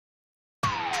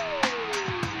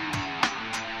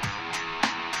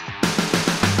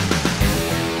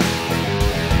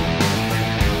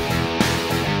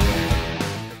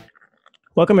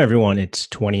Welcome, everyone. It's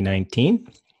 2019,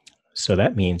 so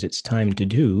that means it's time to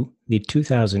do the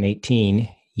 2018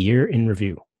 Year in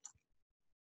Review.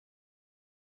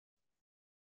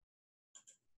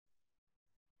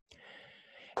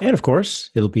 And of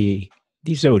course, it'll be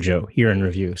the Xojo Year in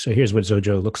Review. So here's what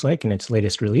Xojo looks like in its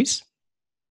latest release.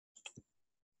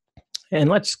 And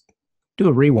let's do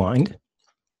a rewind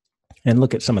and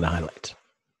look at some of the highlights.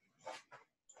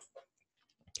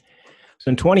 So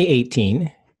in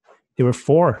 2018, there were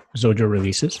 4 Xojo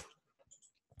releases,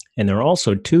 and there are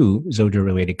also 2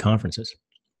 Xojo-related conferences.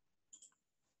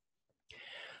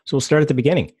 So we'll start at the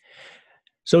beginning.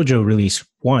 Xojo Release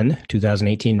 1,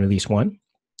 2018 Release 1,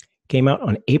 came out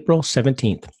on April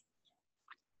 17th,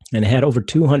 and it had over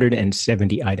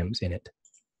 270 items in it.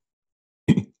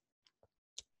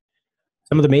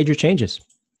 Some of the major changes.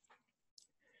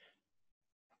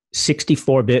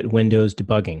 64-bit Windows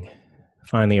debugging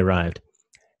finally arrived.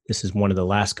 This is one of the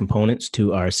last components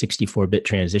to our 64-bit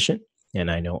transition,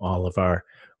 and I know all of our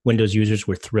Windows users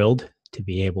were thrilled to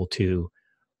be able to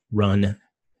run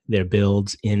their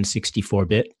builds in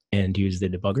 64-bit and use the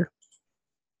debugger.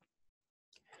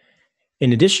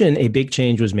 In addition, a big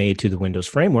change was made to the Windows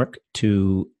framework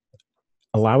to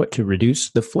allow it to reduce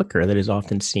the flicker that is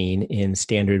often seen in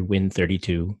standard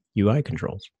Win32 UI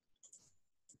controls.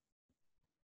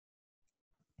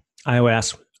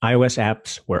 iOS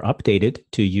apps were updated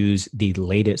to use the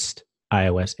latest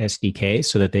iOS SDK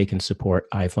so that they can support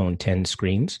iPhone X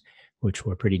screens, which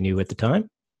were pretty new at the time.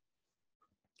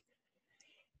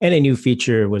 And a new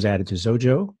feature was added to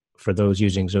Xojo for those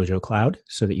using Xojo Cloud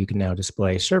so that you can now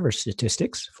display server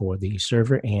statistics for the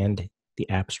server and the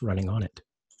apps running on it.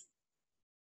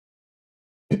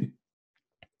 The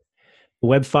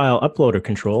web file uploader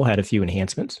control had a few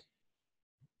enhancements.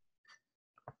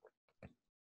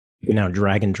 You can now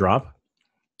drag and drop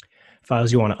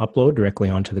files you want to upload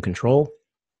directly onto the control.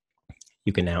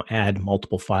 You can now add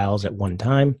multiple files at one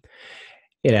time.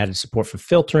 It added support for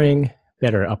filtering,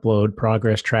 better upload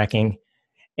progress tracking,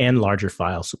 and larger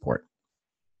file support.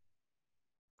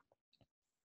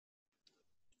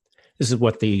 This is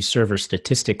what the server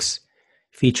statistics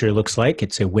feature looks like.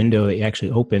 It's a window that you actually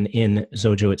open in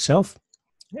Xojo itself,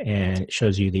 and it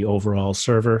shows you the overall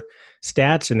server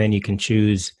stats, and then you can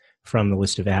choose from the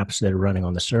list of apps that are running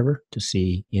on the server to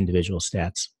see individual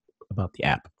stats about the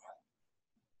app.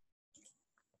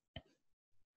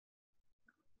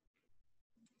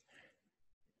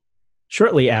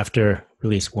 Shortly after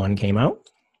Release 1 came out,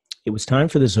 it was time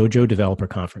for the Xojo Developer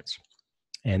Conference.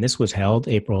 And this was held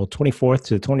April 24th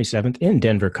to the 27th in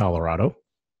Denver, Colorado.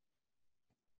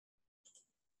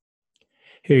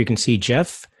 Here you can see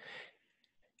Jeff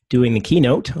doing the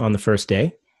keynote on the first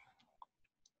day.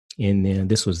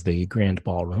 This was the grand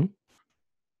ballroom.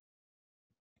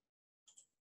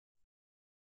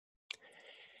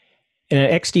 And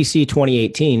at XDC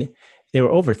 2018, there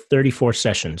were over 34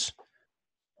 sessions.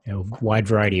 A wide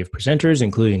variety of presenters,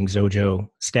 including Xojo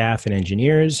staff and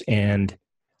engineers, and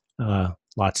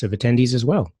lots of attendees as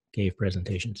well gave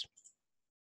presentations.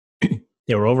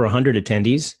 There were over 100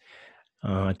 attendees,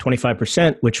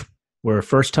 25%, which were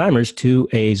first-timers to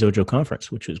a Xojo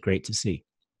conference, which was great to see.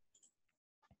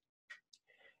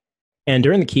 And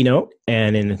during the keynote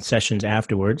and in the sessions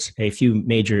afterwards, a few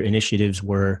major initiatives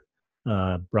were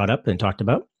brought up and talked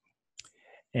about.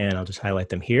 And I'll just highlight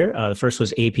them here. The first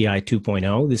was API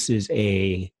 2.0. This is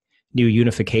a new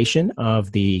unification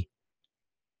of the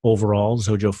overall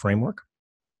Xojo framework.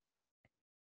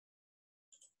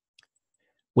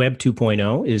 Web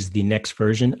 2.0 is the next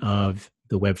version of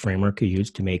the web framework you use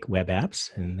to make web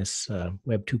apps. And this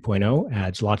Web 2.0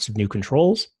 adds lots of new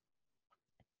controls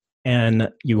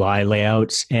and UI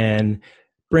layouts and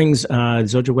brings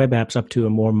Xojo web apps up to a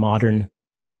more modern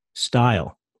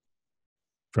style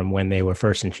from when they were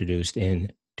first introduced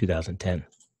in 2010.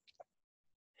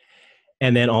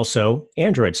 And then also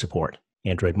Android support,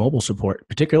 Android mobile support,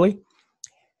 particularly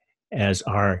as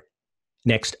our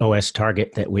next OS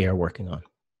target that we are working on.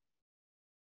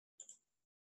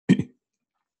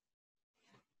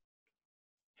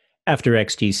 After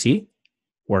XDC,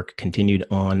 work continued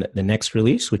on the next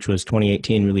release, which was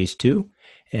 2018 Release 2,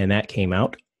 and that came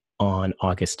out on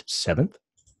August 7th.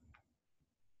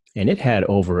 And it had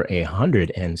over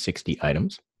 160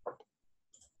 items.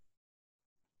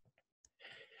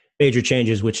 Major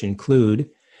changes, which include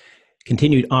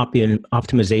continued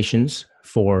optimizations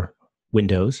for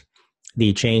Windows.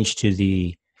 The change to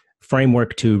the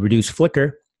framework to reduce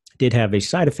flicker did have a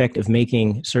side effect of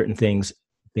making certain things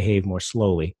behave more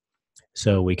slowly.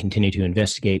 So we continue to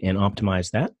investigate and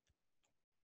optimize that.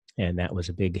 And that was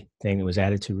a big thing that was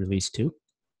added to Release 2.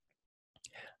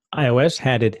 iOS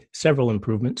had several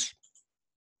improvements.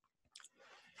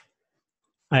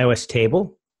 iOS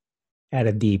table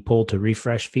added the pull to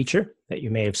refresh feature that you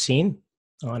may have seen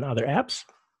on other apps.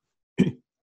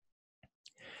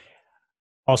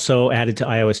 Also added to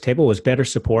iOS table was better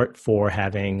support for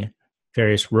having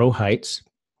various row heights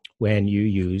when you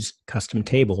use custom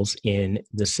tables in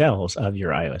the cells of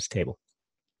your iOS table.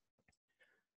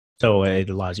 So it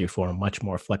allows you for a much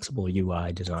more flexible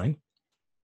UI design.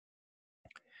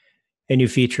 A new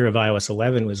feature of iOS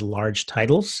 11 was large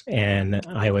titles, and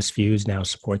iOS views now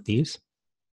support these.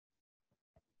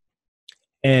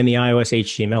 And the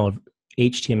iOS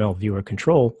HTML viewer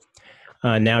control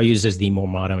now uses the more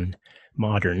modern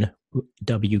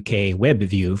WK web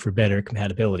view for better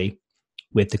compatibility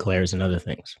with declares and other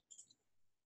things.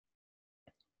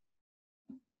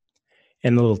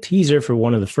 And the little teaser for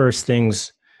one of the first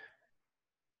things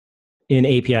in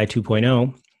API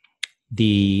 2.0,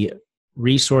 the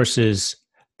resources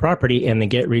property and the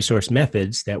get resource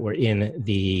methods that were in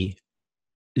the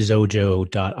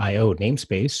Xojo.io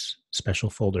namespace, special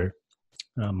folder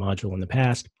module in the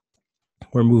past,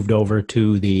 were moved over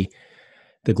to the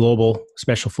global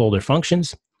special folder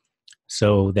functions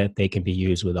so that they can be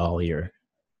used with all your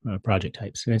project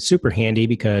types. And it's super handy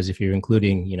because if you're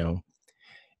including,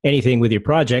 anything with your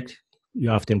project, you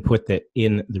often put that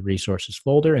in the resources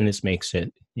folder, and this makes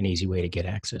it an easy way to get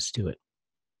access to it.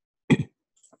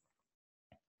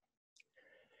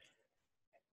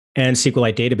 And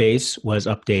SQLite database was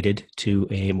updated to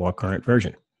a more current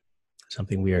version,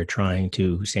 something we are trying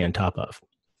to stay on top of.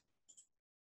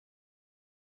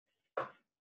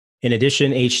 In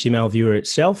addition, HTML viewer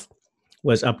itself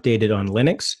was updated on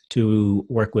Linux to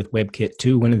work with WebKit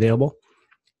 2 when available.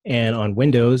 And on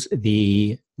Windows,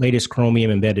 the latest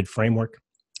Chromium embedded framework,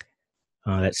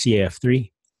 that CAF3,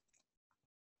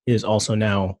 is also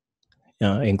now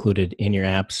included in your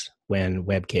apps when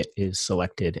WebKit is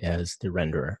selected as the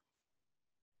renderer.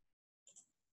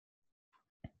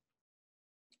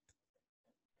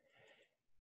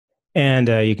 And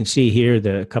you can see here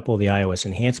a couple of the iOS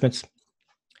enhancements.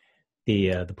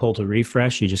 The pull to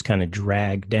refresh, you just kind of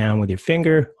drag down with your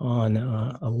finger on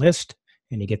a list,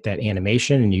 and you get that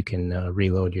animation, and you can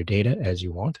reload your data as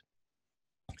you want.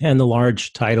 And the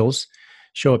large titles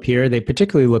show up here. They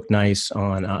particularly look nice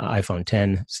on iPhone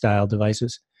 10 style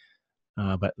devices,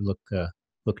 but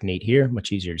look neat here,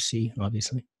 much easier to see,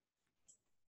 obviously.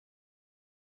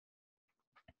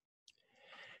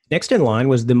 Next in line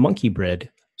was the Monkey Bread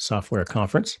Software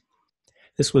Conference.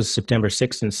 This was September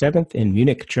 6th and 7th in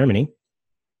Munich, Germany.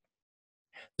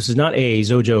 This is not a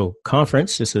Xojo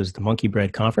conference. This is the Monkey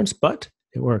Bread Conference, but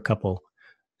there were a couple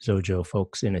Xojo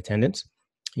folks in attendance.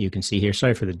 You can see here,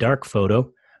 sorry for the dark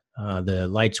photo. The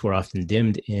lights were often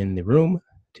dimmed in the room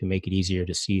to make it easier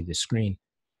to see the screen.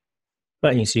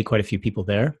 But you can see quite a few people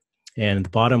there. And at the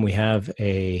bottom, we have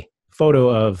a photo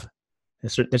of,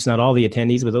 that's not all the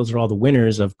attendees, but those are all the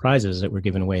winners of prizes that were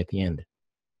given away at the end.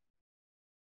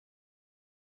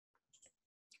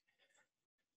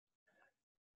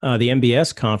 The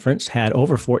MBS conference had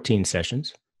over 14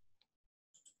 sessions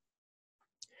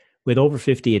with over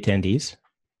 50 attendees.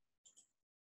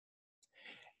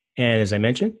 And as I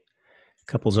mentioned, a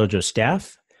couple Xojo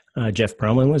staff. Jeff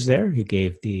Perlman was there. He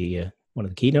gave one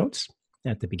of the keynotes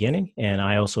at the beginning, and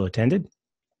I also attended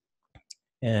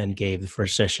and gave the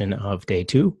first session of day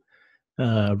 2,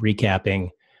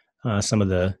 recapping some of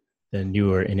the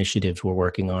newer initiatives we're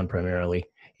working on, primarily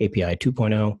API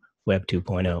 2.0, Web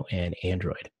 2.0, and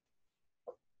Android.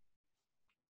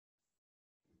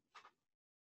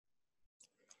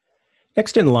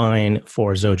 Next in line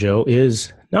for Xojo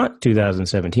is not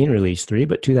 2017 Release 3,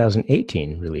 but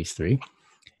 2018 Release 3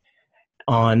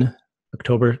 on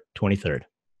October 23rd.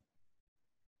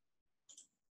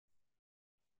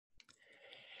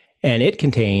 And it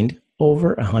contained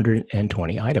over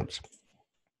 120 items.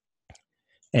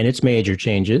 And its major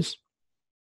changes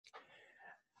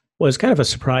was kind of a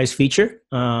surprise feature,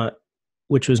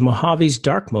 which was Mojave's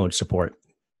dark mode support.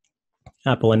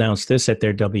 Apple announced this at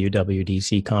their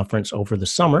WWDC conference over the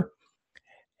summer,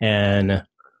 and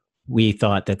we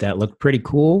thought that looked pretty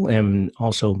cool and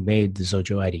also made the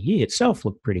Xojo IDE itself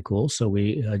look pretty cool. So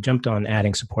we jumped on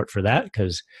adding support for that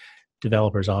because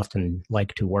developers often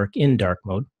like to work in dark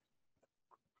mode.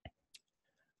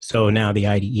 So now the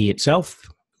IDE itself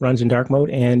runs in dark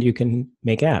mode, and you can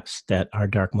make apps that are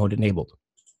dark mode enabled.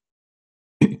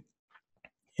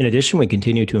 In addition, we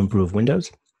continue to improve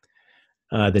Windows.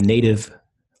 The native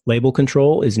label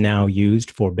control is now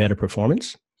used for better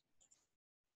performance.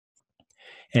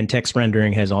 And text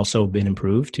rendering has also been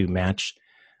improved to match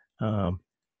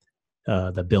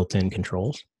the built-in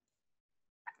controls.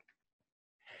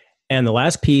 And the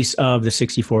last piece of the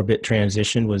 64-bit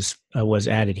transition was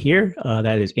added here.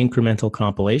 That is incremental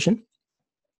compilation.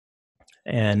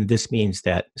 And this means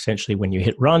that essentially when you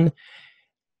hit run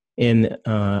in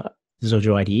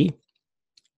Xojo IDE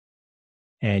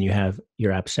and you have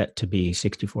your app set to be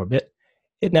 64-bit,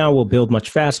 it now will build much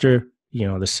faster,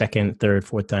 the second, third,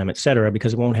 fourth time, etc.,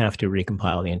 because it won't have to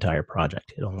recompile the entire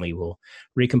project. It only will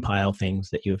recompile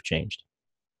things that you have changed.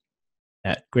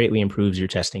 That greatly improves your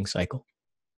testing cycle.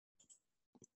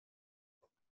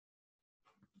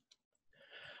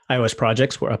 iOS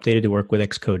projects were updated to work with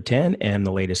Xcode 10 and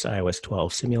the latest iOS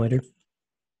 12 simulator.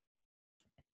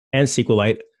 And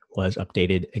SQLite was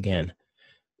updated again.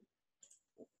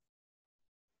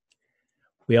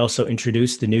 We also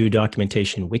introduced the new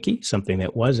documentation wiki, something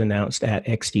that was announced at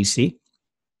XDC.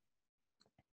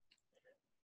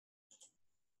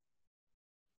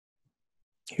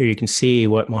 Here you can see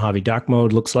what Mojave Dark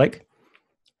Mode looks like.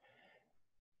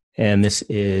 And this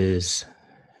is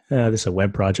a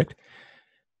web project.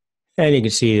 And you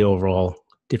can see the overall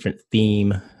different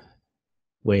theme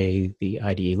way the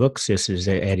IDE looks. This is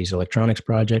Eddie's Electronics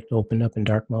project opened up in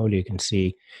dark mode. You can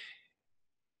see,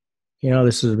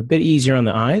 this is a bit easier on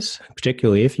the eyes,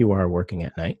 particularly if you are working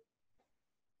at night.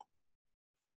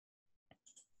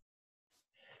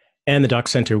 And the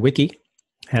Center Wiki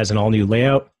has an all-new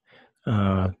layout,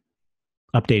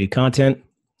 updated content,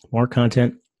 more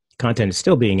content. Content is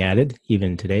still being added,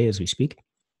 even today as we speak.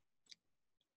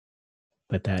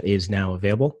 But that is now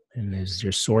available and is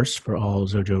your source for all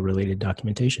Xojo-related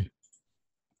documentation.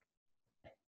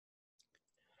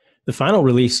 The final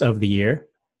release of the year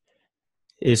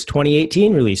is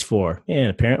 2018 Release 4. And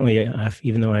apparently,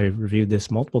 even though I reviewed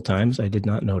this multiple times, I did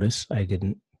not notice I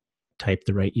didn't type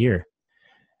the right year.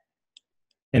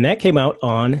 And that came out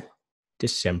on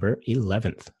December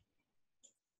 11th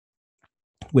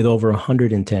with over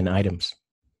 110 items.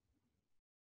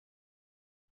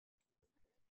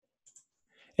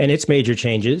 And its major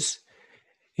changes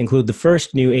include the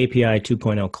first new API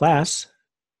 2.0 class,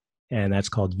 and that's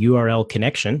called URL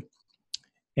connection.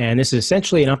 And this is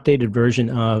essentially an updated version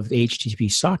of the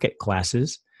HTTP socket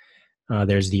classes.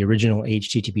 There's the original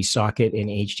HTTP socket and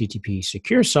HTTP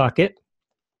secure socket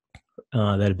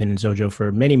that have been in Xojo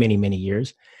for many, many, many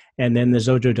years. And then the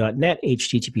Xojo.net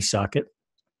HTTP socket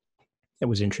that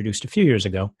was introduced a few years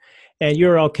ago. And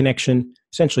URL connection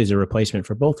essentially is a replacement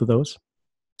for both of those.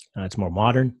 It's more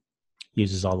modern,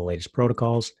 uses all the latest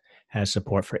protocols, has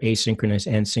support for asynchronous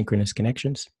and synchronous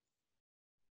connections,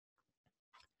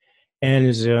 and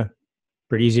is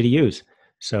pretty easy to use.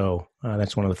 So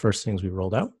that's one of the first things we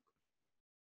rolled out.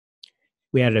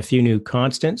 We added a few new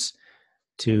constants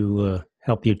to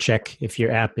help you check if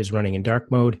your app is running in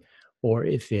dark mode or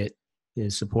if it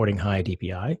is supporting high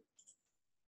DPI.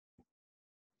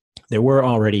 There were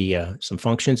already some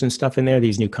functions and stuff in there.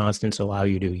 These new constants allow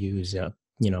you to use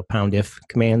pound-if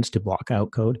commands to block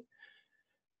out code,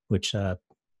 which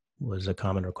was a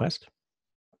common request.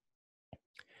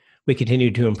 We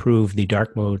continued to improve the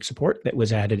dark mode support that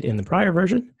was added in the prior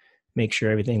version, make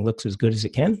sure everything looks as good as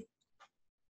it can.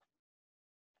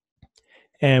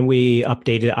 And we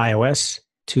updated iOS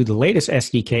to the latest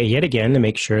SDK yet again to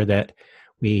make sure that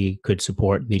we could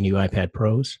support the new iPad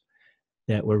Pros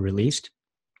that were released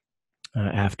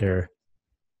after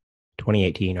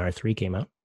 2018 R3 came out.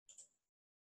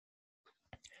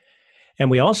 And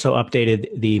we also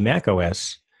updated the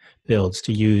macOS builds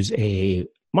to use a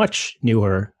much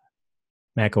newer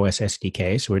macOS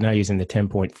SDK. So we're now using the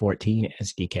 10.14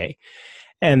 SDK.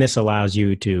 And this allows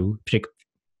you to,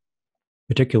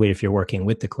 particularly if you're working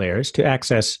with declares, to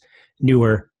access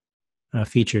newer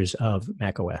features of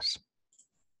macOS.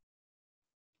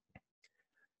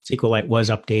 SQLite was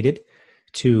updated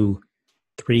to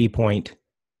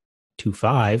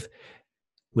 3.25,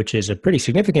 which is a pretty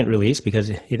significant release because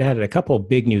it added a couple of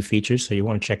big new features, so you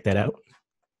want to check that out.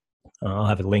 I'll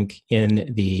have a link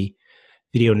in the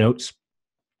video notes.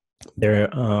 There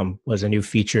was a new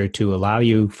feature to allow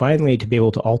you finally to be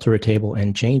able to alter a table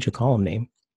and change a column name,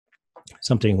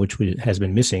 something which has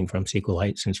been missing from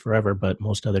SQLite since forever, but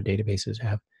most other databases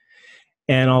have.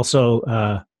 And also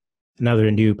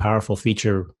another new powerful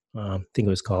feature, I think it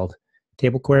was called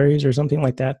table queries or something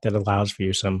like that, that allows for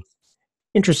you some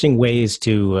interesting ways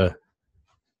to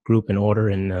group and order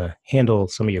and handle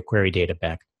some of your query data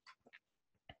back.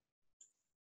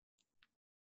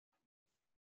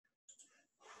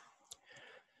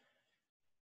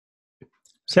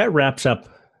 So that wraps up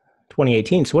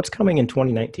 2018. So what's coming in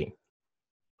 2019?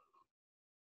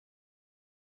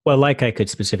 Well, like I could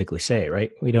specifically say,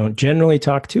 right? We don't generally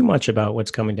talk too much about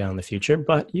what's coming down the future,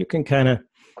 but you can kind of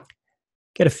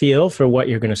get a feel for what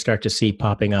you're going to start to see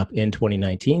popping up in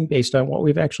 2019 based on what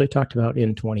we've actually talked about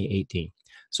in 2018.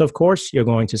 So, of course, you're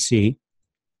going to see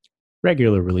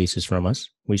regular releases from us.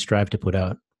 We strive to put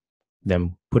out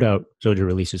Xojo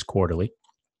releases quarterly.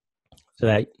 So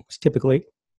that's typically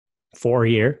 4 a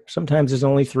year. Sometimes there's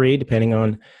only 3, depending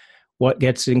on what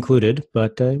gets included,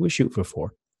 but we shoot for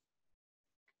 4.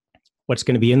 What's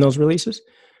going to be in those releases?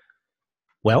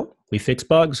 Well, we fix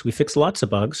bugs. We fix lots of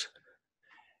bugs.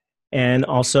 And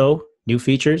also, new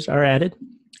features are added.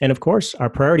 And of course, our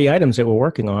priority items that we're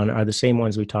working on are the same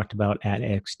ones we talked about at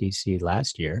XDC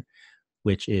last year,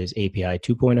 which is API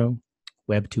 2.0,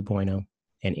 Web 2.0,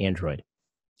 and Android.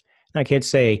 I can't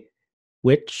say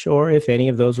which or if any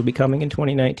of those will be coming in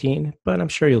 2019, but I'm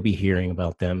sure you'll be hearing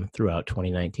about them throughout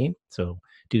 2019. So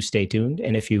do stay tuned.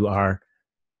 And if you are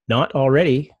not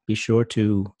already, be sure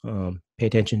to pay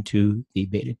attention to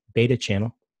the beta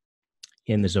channel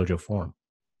in the Xojo forum.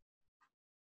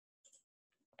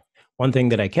 One thing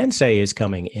that I can say is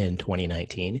coming in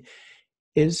 2019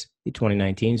 is the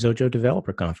 2019 Xojo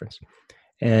Developer Conference.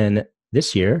 And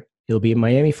this year, it'll be in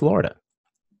Miami, Florida,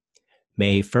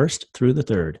 May 1st through the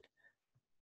 3rd,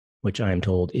 which I'm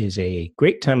told is a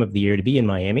great time of the year to be in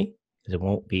Miami, because it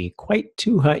won't be quite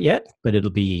too hot yet, but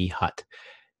it'll be hot.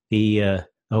 The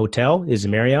hotel is a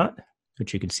Marriott,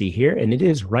 which you can see here, and it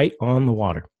is right on the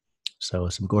water. So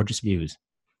some gorgeous views.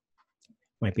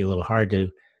 Might be a little hard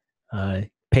to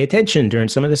pay attention during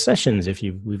some of the sessions if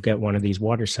we've got one of these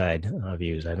waterside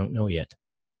views. I don't know yet.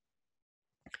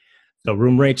 So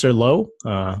room rates are low,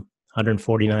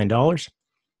 $149.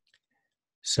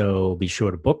 So be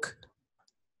sure to book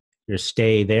your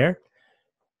stay there.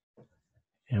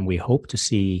 And we hope to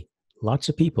see lots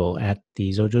of people at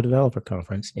the Xojo Developer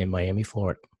Conference in Miami,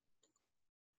 Florida.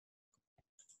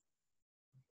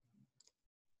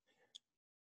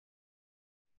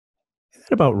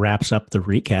 That about wraps up the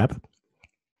recap.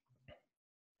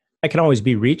 I can always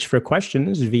be reached for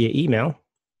questions via email,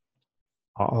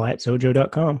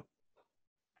 all@xojo.com.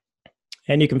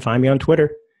 And you can find me on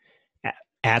Twitter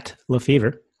at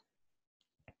LaFever.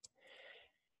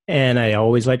 And I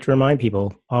always like to remind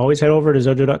people, always head over to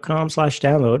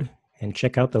xojo.com/download and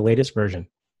check out the latest version.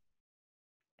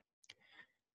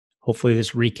 Hopefully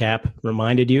this recap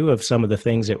reminded you of some of the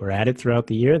things that were added throughout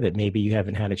the year that maybe you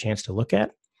haven't had a chance to look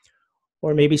at,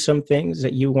 or maybe some things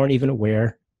that you weren't even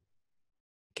aware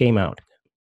came out.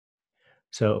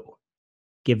 So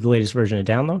give the latest version a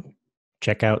download,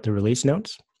 check out the release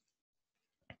notes,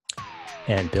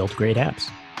 and build great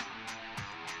apps.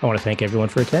 I want to thank everyone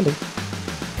for attending.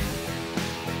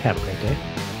 Have a great day.